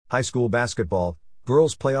High school basketball,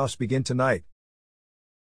 girls playoffs begin tonight.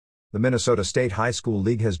 The Minnesota State High School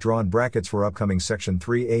League has drawn brackets for upcoming Section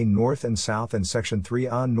 3A North and South and Section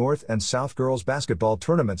 3A North and South girls basketball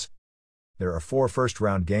tournaments. There are 4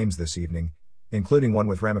 first-round games this evening, including one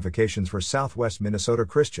with ramifications for Southwest Minnesota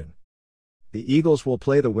Christian. The Eagles will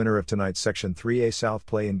play the winner of tonight's Section 3A South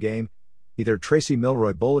play-in game, either Tracy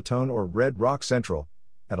Milroy Boletone or Red Rock Central,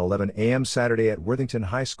 at 11 a.m. Saturday at Worthington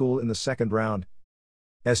High School in the second round.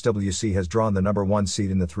 SWC has drawn the number 1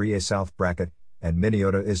 seed in the 3A South bracket, and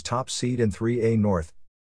Minneota is top seed in 3A North.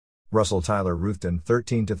 Russell Tyler Ruthven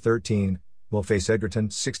 13-13 will face Edgerton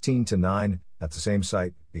 16-9 at the same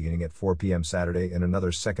site, beginning at 4 p.m. Saturday in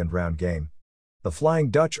another second-round game. The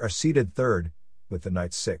Flying Dutch are seeded third, with the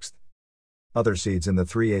Knights sixth. Other seeds in the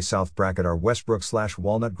 3A South bracket are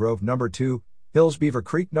Westbrook/Walnut Grove number 2, Hills Beaver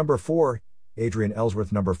Creek number 4, Adrian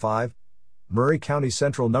Ellsworth number 5, Murray County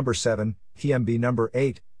Central number 7, PMB number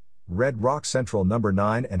 8, Red Rock Central number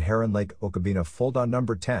 9 and Heron Lake Okabena Fulda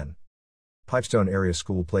number 10. Pipestone Area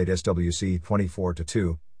School played SWC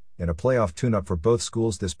 24-2 in a playoff tune-up for both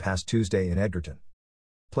schools this past Tuesday in Edgerton.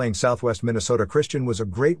 Playing Southwest Minnesota Christian was a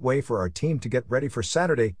great way for our team to get ready for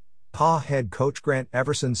Saturday, PA head coach Grant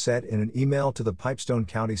Everson said in an email to the Pipestone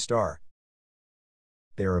County Star.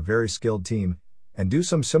 They are a very skilled team, and do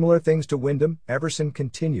some similar things to Windham, Everson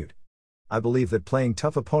continued. I believe that playing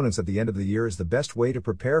tough opponents at the end of the year is the best way to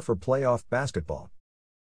prepare for playoff basketball.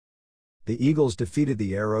 The Eagles defeated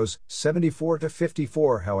the Arrows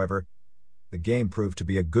 74-54, however. The game proved to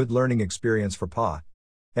be a good learning experience for PA.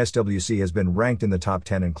 SWC has been ranked in the top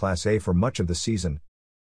 10 in Class A for much of the season.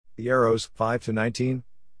 The Arrows, 5-19,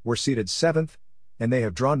 were seeded 7th, and they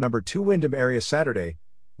have drawn number 2 Windham area Saturday,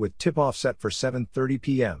 with tip-off set for 7:30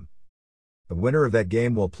 p.m. The winner of that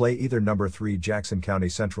game will play either number 3 Jackson County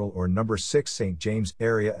Central or number 6 St. James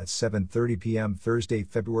area at 7:30 p.m. Thursday,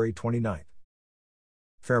 February 29.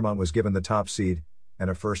 Fairmont was given the top seed, and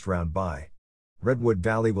a first-round bye. Redwood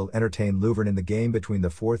Valley will entertain Luverne in the game between the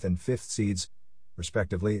 4th and 5th seeds,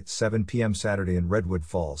 respectively at 7 p.m. Saturday in Redwood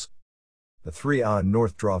Falls. The 3A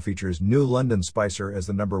North draw features New London Spicer as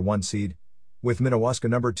the number 1 seed, with Minnewaska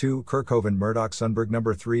number 2, Kirkhoven Murdoch Sunberg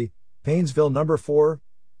number 3, Paynesville number 4,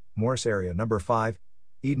 Morris area number 5,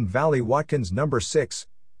 Eden Valley Watkins number 6,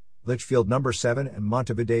 Litchfield number 7 and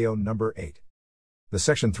Montevideo number 8. The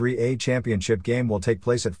Section 3A championship game will take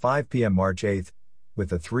place at 5 p.m. March 8, with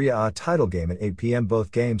the 3A title game at 8 p.m.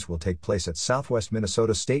 Both games will take place at Southwest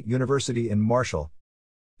Minnesota State University in Marshall.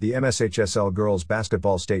 The MSHSL Girls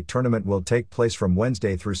Basketball State Tournament will take place from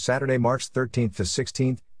Wednesday through Saturday, March 13th to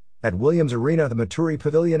 16th, at Williams Arena, the Maturi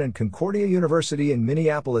Pavilion and Concordia University in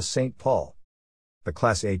Minneapolis-St. Paul. The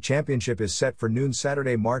Class A championship is set for noon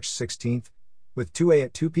Saturday, March 16th, with 2A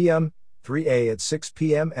at 2 p.m., 3A at 6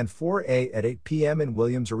 p.m. and 4A at 8 p.m. in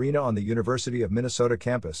Williams Arena on the University of Minnesota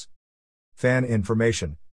campus. Fan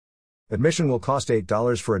information. Admission will cost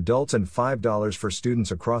 $8 for adults and $5 for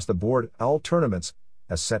students across the board, all tournaments,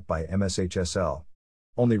 as set by MSHSL.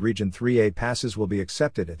 Only Region 3A passes will be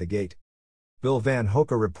accepted at the gate. Bill Van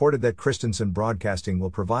Hoka reported that Christensen Broadcasting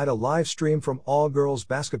will provide a live stream from all girls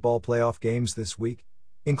basketball playoff games this week,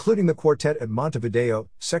 including the quartet at Montevideo,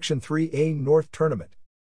 Section 3A North Tournament.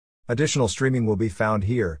 Additional streaming will be found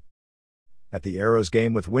here. At the Arrows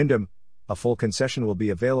game with Windham, a full concession will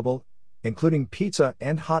be available, including pizza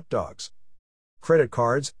and hot dogs. Credit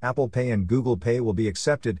cards, Apple Pay and Google Pay will be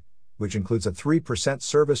accepted, which includes a 3%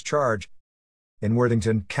 service charge. In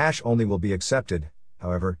Worthington, cash only will be accepted,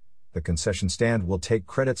 however. The concession stand will take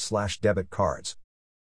credit/debit cards.